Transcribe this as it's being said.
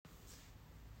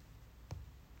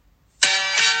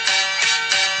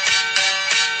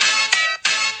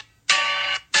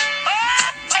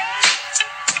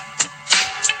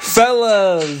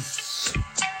fellas,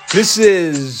 this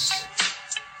is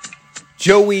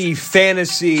Joey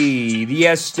Fantasy, the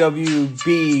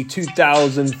SWB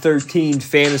 2013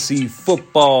 Fantasy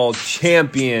Football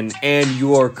Champion and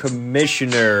your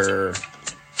commissioner.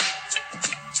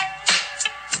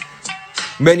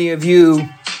 Many of you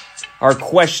are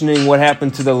questioning what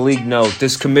happened to the league note.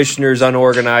 This commissioner's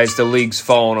unorganized, the league's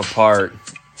falling apart.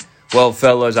 Well,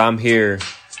 fellas, I'm here,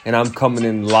 and I'm coming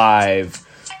in live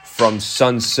from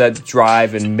Sunset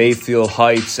Drive in Mayfield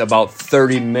Heights, about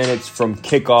 30 minutes from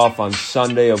kickoff on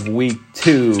Sunday of Week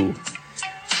 2.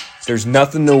 There's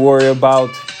nothing to worry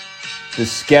about. The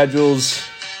schedules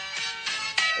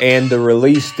and the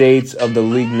release dates of the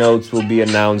league notes will be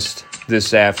announced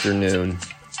this afternoon.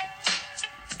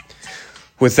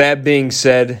 With that being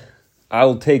said, I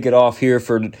will take it off here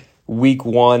for Week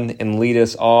 1 and lead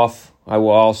us off. I will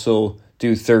also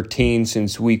do 13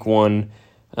 since Week 1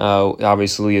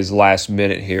 obviously is last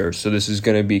minute here. So this is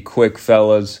going to be quick,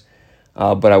 fellas,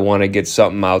 but I want to get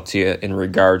something out to you in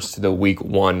regards to the Week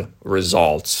 1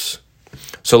 results.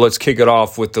 So let's kick it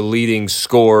off with the leading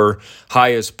scorer,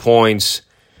 highest points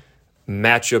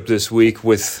matchup this week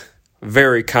with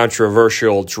very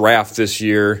controversial draft this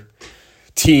year.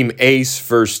 Team Ace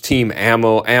versus Team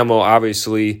Ammo. Ammo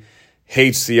obviously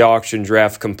hates the auction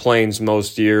draft, complains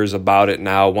most years about it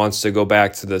now, wants to go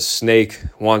back to the snake,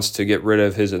 wants to get rid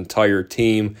of his entire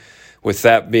team. With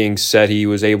that being said, he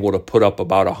was able to put up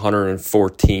about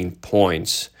 114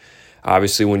 points.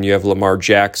 Obviously, when you have Lamar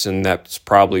Jackson, that's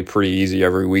probably pretty easy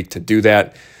every week to do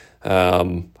that.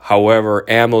 However,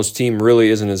 Ammo's team really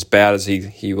isn't as bad as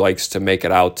he likes to make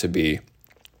it out to be.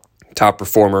 Top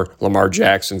performer, Lamar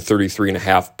Jackson,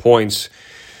 33.5 points.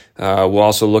 We'll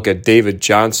also look at David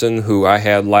Johnson, who I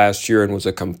had last year and was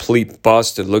a complete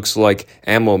bust. It looks like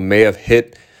Ammo may have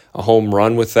hit a home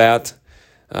run with that.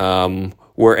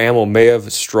 Where Ammo may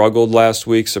have struggled last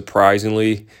week,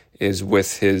 surprisingly, is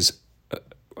with his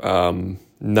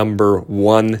number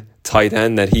one tight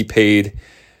end that he paid,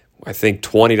 I think,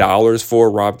 $20 for,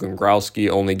 Rob Gronkowski,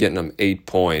 only getting him 8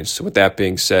 points. So with that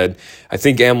being said, I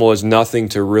think Ammo has nothing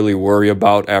to really worry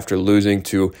about after losing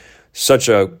to such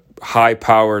a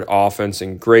high-powered offense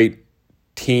and great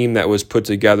team that was put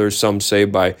together, some say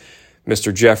by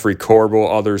Mr. Jeffrey Corbell.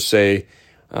 Others say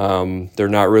they're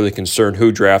not really concerned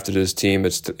who drafted his team.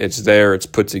 It's there, it's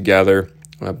put together.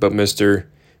 But Mr.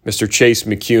 Chase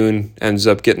McCune ends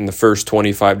up getting the first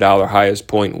 $25 highest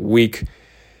point week.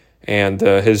 And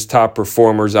his top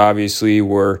performers obviously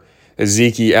were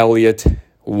Ezekiel Elliott,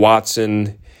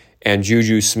 Watson, and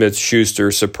Juju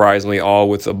Smith-Schuster, surprisingly, all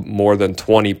with more than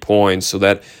 20 points. So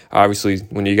that, obviously,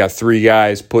 when you got three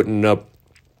guys putting up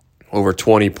over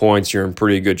 20 points, you're in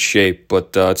pretty good shape.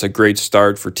 But it's a great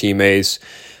start for Team Ace.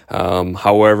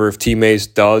 However, if Team Ace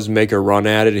does make a run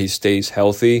at it, he stays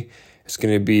healthy, it's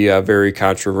going to be very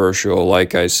controversial.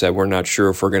 Like I said, we're not sure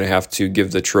if we're going to have to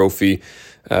give the trophy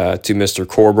to Mr.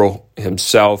 Corbell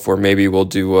himself, or maybe we'll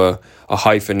do a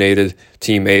hyphenated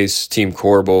Team Ace, Team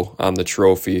Corbell on the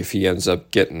trophy if he ends up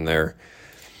getting there.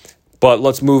 But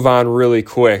let's move on really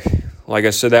quick. Like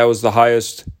I said, that was the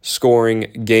highest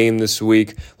scoring game this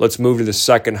week. Let's move to the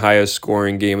second highest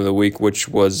scoring game of the week, which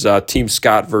was Team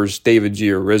Scott versus David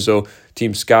Giarrizzo.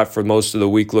 Team Scott for most of the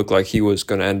week looked like he was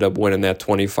going to end up winning that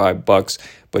 $25,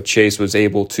 but Chase was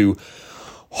able to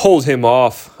hold him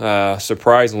off,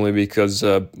 surprisingly, because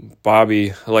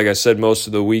Bobby, like I said, most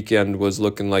of the weekend was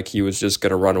looking like he was just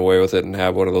going to run away with it and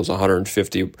have one of those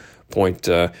 150-point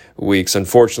weeks.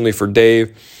 Unfortunately for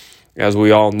Dave, as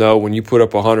we all know, when you put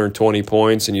up 120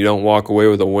 points and you don't walk away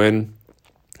with a win,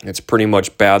 it's pretty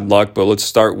much bad luck. But let's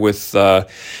start with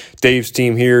Dave's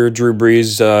team here. Drew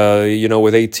Brees,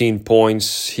 with 18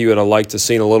 points, he would have liked to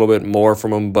seen a little bit more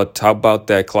from him. But how about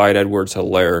that Clyde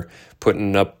Edwards-Helaire?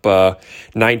 Putting up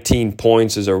 19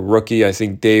 points as a rookie. I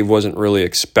think Dave wasn't really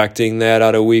expecting that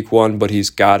out of Week 1, but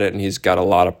he's got it, and he's got a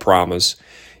lot of promise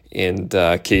in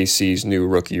KC's new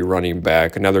rookie running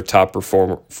back. Another top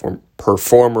performer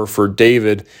for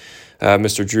David,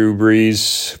 Mr. Drew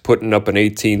Brees, putting up an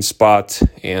 18 spot,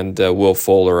 and Will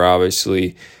Fuller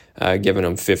obviously giving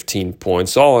him 15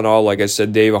 points. All in all, like I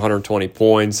said, Dave, 120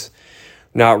 points.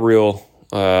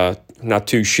 Not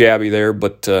too shabby there,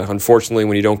 but unfortunately,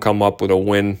 when you don't come up with a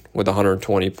win with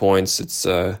 120 points, it's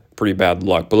pretty bad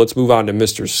luck. But let's move on to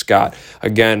Mr. Scott.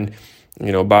 Again,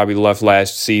 Bobby left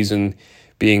last season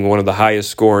being one of the highest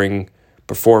scoring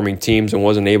performing teams and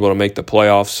wasn't able to make the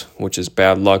playoffs, which is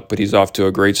bad luck, but he's off to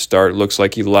a great start. Looks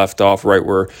like he left off right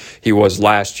where he was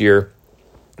last year.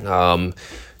 Top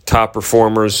top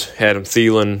performers, Adam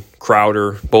Thielen,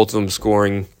 Crowder, both of them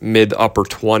scoring mid-upper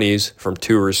 20s from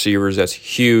 2 receivers. That's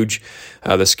huge.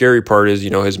 The scary part is,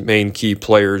 his main key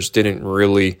players didn't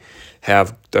really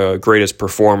have the greatest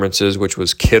performances, which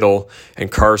was Kittle and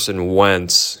Carson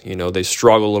Wentz. They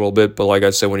struggle a little bit, but like I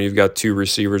said, when you've got 2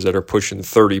 receivers that are pushing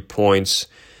 30 points,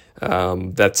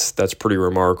 that's pretty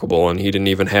remarkable. And he didn't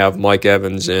even have Mike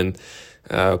Evans in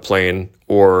playing,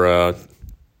 or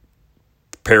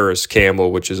Paris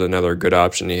Campbell, which is another good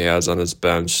option he has on his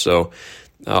bench. So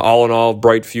all in all,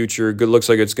 bright future. Good. Looks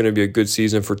like it's going to be a good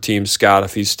season for Team Scott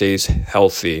if he stays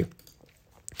healthy.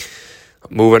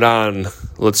 Moving on,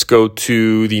 let's go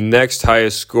to the next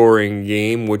highest scoring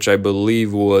game, which I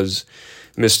believe was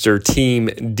Mr. Team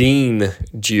Dean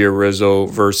Giarrizzo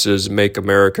versus Make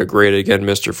America Great Again,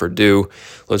 Mr. Purdue.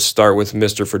 Let's start with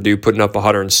Mr. Purdue putting up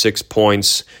 106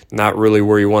 points. Not really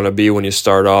where you want to be when you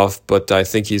start off, but I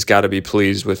think he's got to be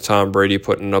pleased with Tom Brady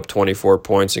putting up 24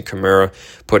 points and Kamara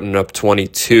putting up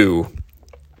 22.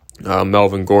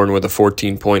 Melvin Gordon with a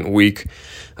 14-point week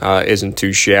isn't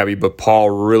too shabby, but Paul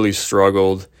really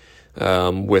struggled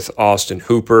with Austin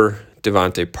Hooper,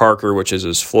 Devontae Parker, which is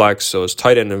his flex. So his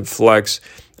tight end and flex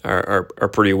are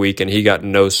pretty weak, and he got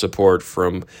no support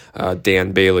from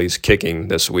Dan Bailey's kicking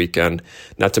this weekend.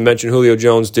 Not to mention Julio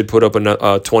Jones did put up a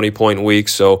 20-point week,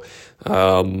 so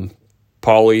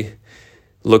Paulie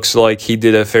looks like he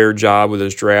did a fair job with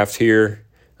his draft here.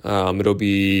 It'll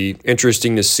be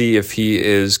interesting to see if he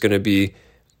is going to be,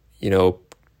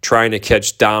 trying to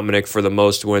catch Dominic for the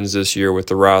most wins this year with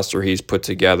the roster he's put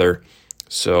together.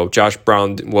 So Josh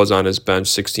Brown was on his bench,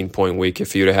 16-point week.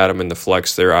 If you'd have had him in the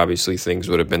flex there, obviously things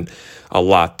would have been a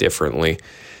lot differently.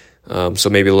 So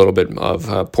maybe a little bit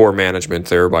of poor management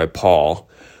there by Paul.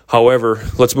 However,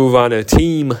 let's move on to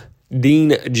Team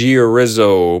Dean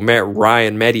Giarrizzo.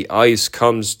 Matty Ice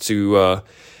comes to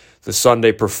the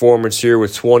Sunday performance here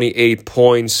with 28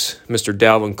 points. Mr.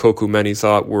 Dalvin Cook, who many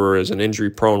thought were as an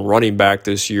injury-prone running back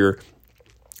this year,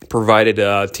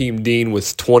 provided Team Dean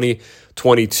with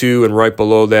 22, and right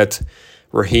below that,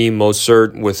 Raheem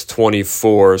Mostert with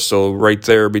 24. So right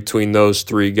there between those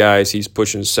 3 guys, he's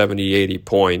pushing 70, 80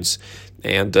 points.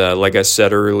 And like I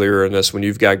said earlier in this, when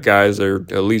you've got guys that are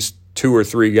at least 2 or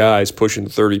 3 guys pushing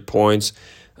 30 points,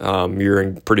 you're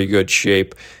in pretty good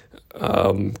shape.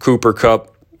 Cooper Kupp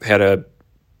had a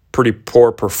pretty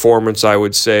poor performance, I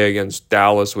would say, against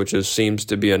Dallas, which seems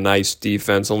to be a nice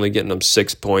defense, only getting them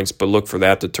 6 points, but look for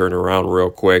that to turn around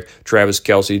real quick. Travis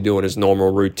Kelce doing his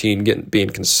normal routine, being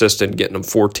consistent, getting them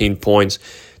 14 points.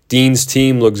 Dean's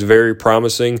team looks very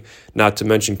promising, not to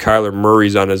mention Kyler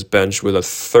Murray's on his bench with a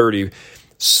 30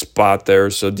 spot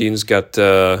there, so Dean's got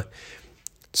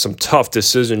some tough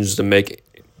decisions to make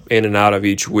in and out of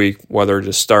each week, whether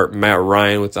to start Matt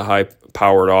Ryan with the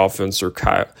high-powered offense or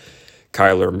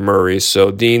Kyler Murray.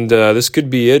 So Dean, this could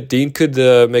be it. Dean could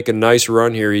make a nice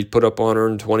run here. He put up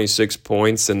 126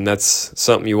 points, and that's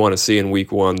something you want to see in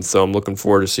week 1. So I'm looking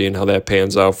forward to seeing how that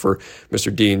pans out for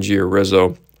Mr. Dean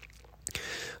Giarrizzo.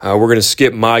 We're going to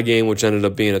skip my game, which ended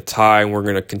up being a tie, and we're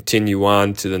going to continue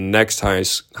on to the next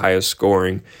highest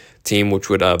scoring team, which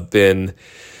would have been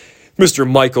Mr.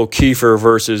 Michael Kiefer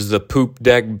versus the Poop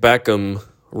Deck Beckham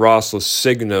Ross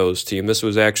Signos team. This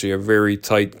was actually a very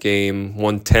tight game,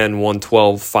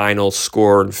 110-112 final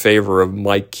score in favor of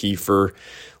Mike Kiefer.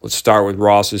 Let's start with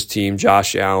Ross's team,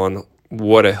 Josh Allen.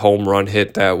 What a home run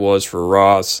hit that was for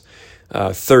Ross.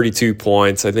 32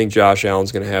 points. I think Josh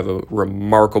Allen's going to have a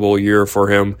remarkable year for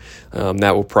him.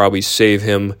 That will probably save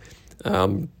him.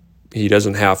 He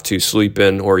doesn't have to sleep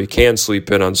in, or he can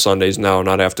sleep in on Sundays now,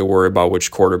 not have to worry about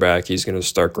which quarterback he's going to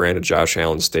start, granted Josh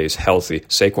Allen stays healthy.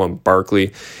 Saquon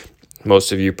Barkley,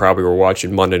 most of you probably were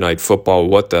watching Monday Night Football.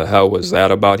 What the hell was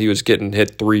that about? He was getting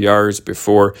hit 3 yards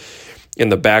before in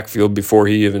the backfield before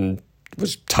he even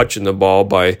was touching the ball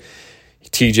by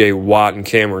TJ Watt and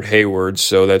Cameron Hayward,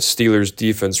 so that Steelers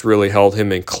defense really held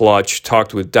him in clutch.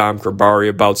 Talked with Dom Krabari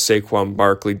about Saquon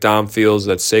Barkley. Dom feels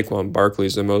that Saquon Barkley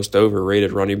is the most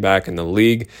overrated running back in the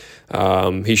league.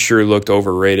 He sure looked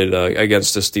overrated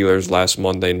against the Steelers last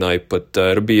Monday night, but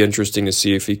it'll be interesting to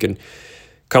see if he can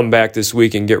come back this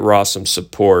week and get Ross some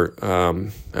support.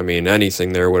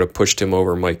 Anything there would have pushed him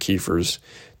over Mike Kiefer's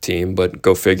team, but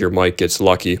go figure, Mike gets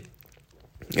lucky.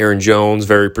 Aaron Jones,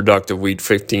 very productive week,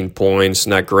 15 points.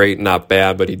 Not great, not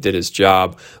bad, but he did his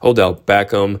job. Odell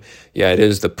Beckham, yeah, it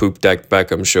is the Poop Deck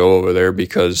Beckham show over there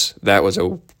because that was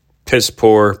a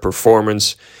piss-poor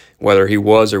performance. Whether he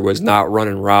was or was not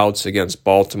running routes against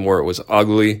Baltimore, it was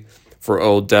ugly for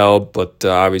Odell, but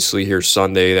obviously here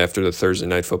Sunday after the Thursday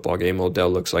Night Football game, Odell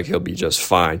looks like he'll be just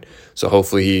fine. So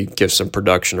hopefully he gives some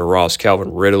production to Ross.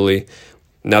 Calvin Ridley,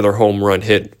 Another home run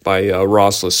hit by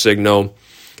Ross Lusigno.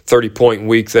 30-point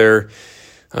week there.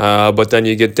 But then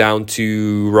you get down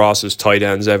to Ross's tight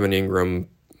ends. Evan Ingram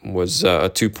was a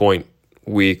 2-point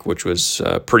week, which was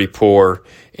pretty poor.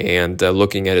 And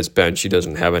looking at his bench, he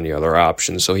doesn't have any other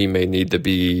options, so he may need to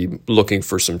be looking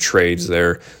for some trades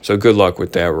there. So good luck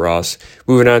with that, Ross.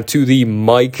 Moving on to the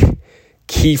Mike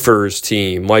Kiefer's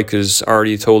team. Mike has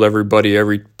already told everybody,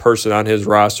 every person on his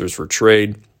roster is for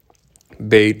trade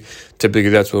bait. Typically,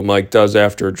 that's what Mike does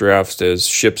after a draft, is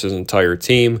ships his entire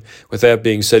team. With that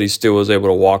being said, he still was able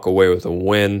to walk away with a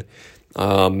win.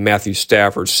 Matthew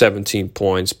Stafford, 17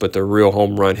 points, but the real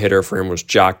home run hitter for him was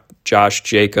Josh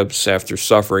Jacobs. After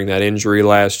suffering that injury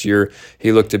last year,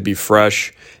 he looked to be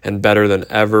fresh and better than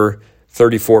ever.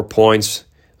 34 points.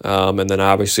 And then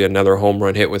obviously another home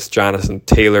run hit with Jonathan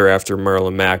Taylor after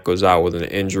Marlon Mack goes out with an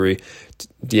injury.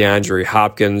 DeAndre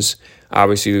Hopkins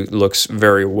obviously looks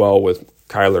very well with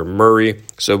Kyler Murray.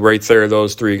 So right there,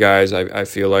 those three guys I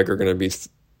feel like are going to be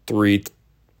three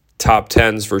top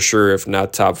 10s for sure, if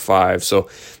not top 5. So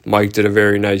Mike did a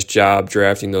very nice job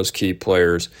drafting those key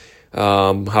players.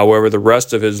 However, the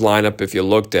rest of his lineup, if you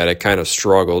looked at it, kind of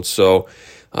struggled. So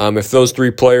if those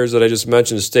three players that I just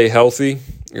mentioned stay healthy,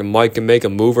 Mike can make a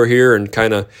mover here and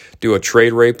kind of do a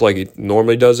trade rape like he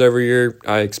normally does every year,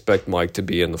 I expect Mike to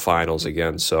be in the finals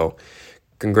again. So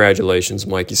congratulations,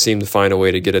 Mike. You seem to find a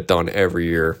way to get it done every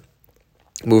year.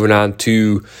 Moving on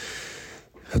to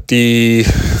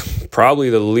probably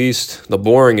the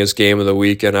boringest game of the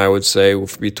weekend, I would say,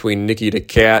 between Nicky the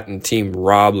Cat and Team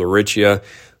Rob Laricia.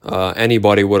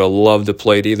 Anybody would have loved to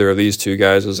play either of these two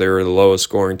guys, as they were the lowest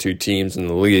scoring two teams in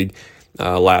the league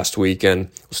last weekend.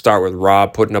 We'll start with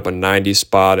Rob putting up a 90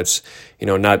 spot. It's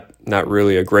not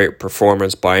really a great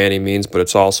performance by any means, but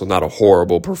it's also not a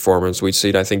horrible performance. We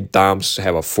see, I think Dom's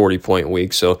have a 40-point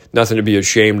week, so nothing to be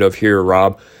ashamed of here,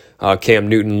 Rob. Cam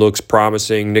Newton looks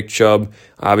promising. Nick Chubb,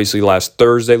 obviously last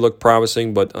Thursday looked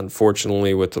promising, but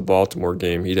unfortunately with the Baltimore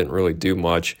game, he didn't really do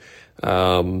much.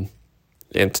 And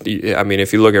I mean,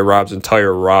 if you look at Rob's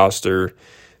entire roster,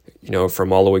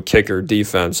 from all the way kicker,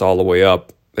 defense, all the way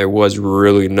up, there was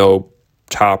really no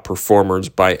top performers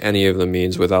by any of the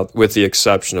means, with the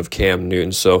exception of Cam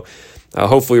Newton. So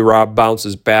hopefully Rob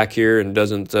bounces back here and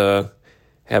doesn't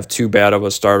have too bad of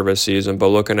a start of a season. But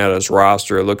looking at his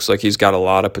roster, it looks like he's got a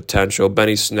lot of potential.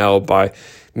 Benny Snell by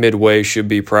midway should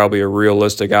be probably a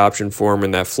realistic option for him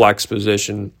in that flex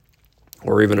position,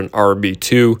 or even an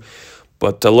RB2.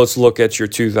 But let's look at your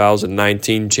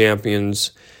 2019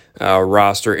 champions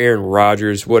roster. Aaron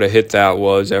Rodgers, what a hit that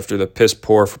was after the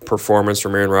piss-poor performance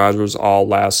from Aaron Rodgers all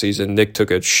last season. Nick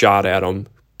took a shot at him,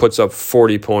 puts up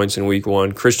 40 points in week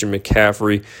 1. Christian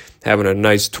McCaffrey having a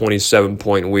nice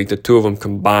 27-point week. The two of them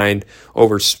combined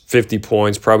over 50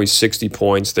 points, probably 60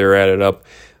 points there added up.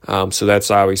 So that's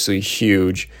obviously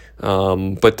huge.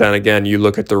 But then again, you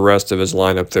look at the rest of his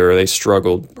lineup there, they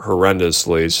struggled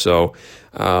horrendously. So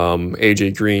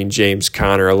A.J. Green, James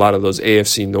Conner, a lot of those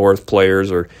AFC North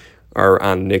players are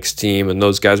on Nick's team, and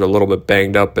those guys are a little bit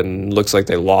banged up and looks like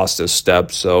they lost a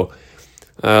step. So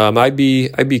I'd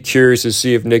be curious to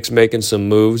see if Nick's making some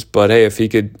moves. But hey, if he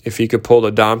could pull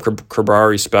the Dom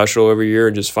Krabari special every year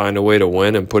and just find a way to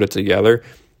win and put it together,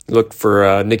 look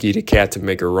for Nicky the Cat to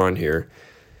make a run here.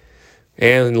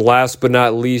 And last but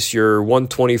not least, your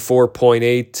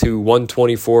 124.8 to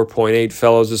 124.8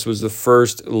 fellows. This was the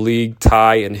first league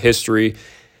tie in history.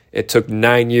 It took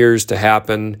 9 years to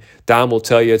happen. Dom will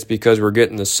tell you it's because we're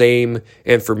getting the same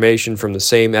information from the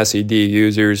same SED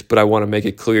users, but I want to make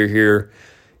it clear here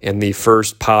in the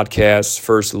first podcast,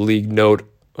 first league note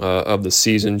of the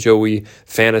season, Joey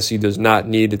Fantasy does not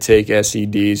need to take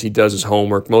SEDs. He does his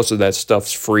homework. Most of that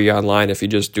stuff's free online if you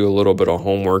just do a little bit of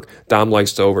homework. Dom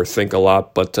likes to overthink a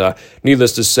lot, but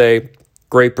needless to say,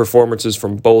 great performances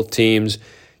from both teams.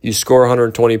 You score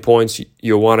 120 points,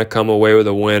 you'll want to come away with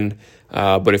a win.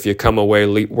 But if you come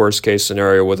away, worst case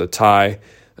scenario, with a tie,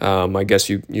 I guess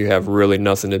you have really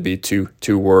nothing to be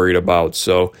too worried about.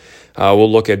 So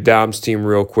we'll look at Dom's team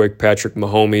real quick. Patrick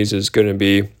Mahomes is going to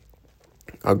be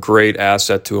a great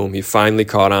asset to him. He finally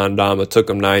caught on, Dom. It took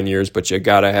him 9 years, but you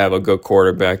got to have a good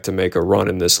quarterback to make a run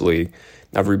in this league.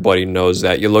 Everybody knows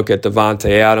that. You look at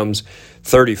Devontae Adams,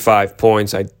 35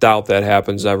 points. I doubt that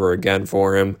happens ever again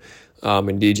for him.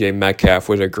 And DJ Metcalf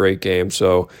with a great game.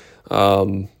 So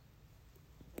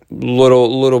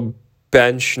little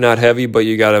bench, not heavy, but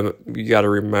you gotta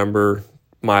remember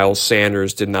Miles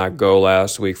Sanders did not go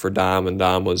last week for Dom, and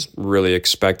Dom was really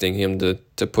expecting him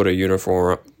to put a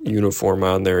uniform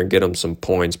on there and get him some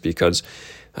points, because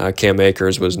Cam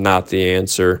Akers was not the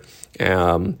answer,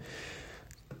 and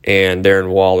Darren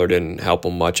Waller didn't help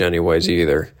him much anyways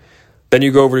either. Then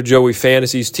you go over to Joey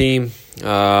Fantasy's team.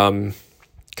 Kind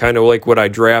of like what I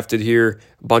drafted here.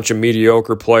 A bunch of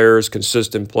mediocre players,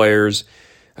 consistent players,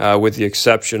 with the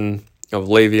exception of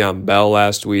Le'Veon Bell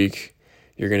last week.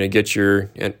 You're going to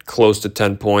get close to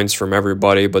 10 points from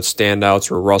everybody, but standouts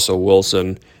were Russell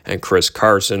Wilson and Chris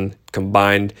Carson,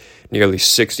 combined nearly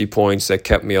 60 points that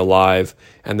kept me alive.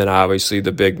 And then obviously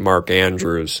the big Mark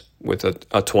Andrews with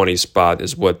a 20 spot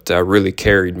is what really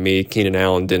carried me. Keenan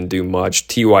Allen didn't do much.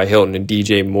 T.Y. Hilton and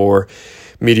DJ Moore,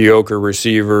 mediocre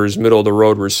receivers,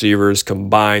 middle-of-the-road receivers,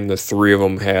 combined, the three of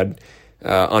them had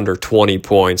under 20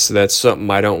 points. So that's something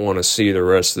I don't want to see the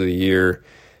rest of the year.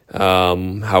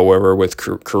 However, with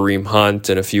Kareem Hunt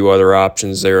and a few other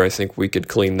options there, I think we could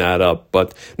clean that up.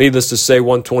 But needless to say,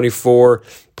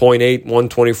 124.8,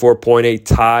 124.8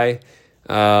 tie.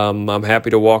 I'm happy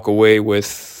to walk away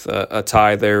with a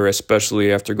tie there,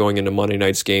 especially after going into Monday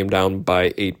night's game down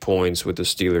by 8 points with the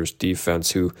Steelers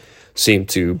defense, who seemed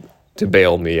to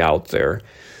bail me out there.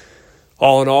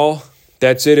 All in all,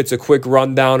 that's it. It's a quick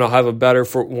rundown. I'll have a better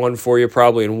one for you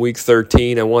probably in Week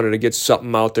 13. I wanted to get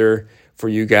something out there for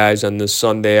you guys on this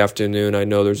Sunday afternoon. I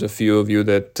know there's a few of you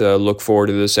that look forward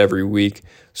to this every week.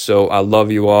 So I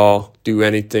love you all. Do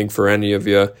anything for any of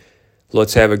you.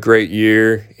 Let's have a great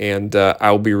year. And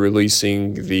I'll be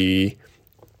releasing the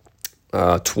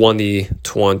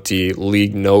 2020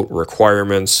 League Note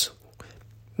requirements.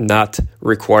 Not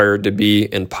required to be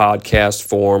in podcast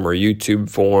form or YouTube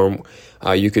form.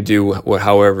 You could do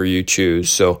however you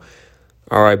choose. So,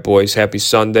 all right, boys. Happy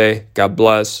Sunday. God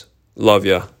bless. Love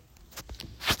ya.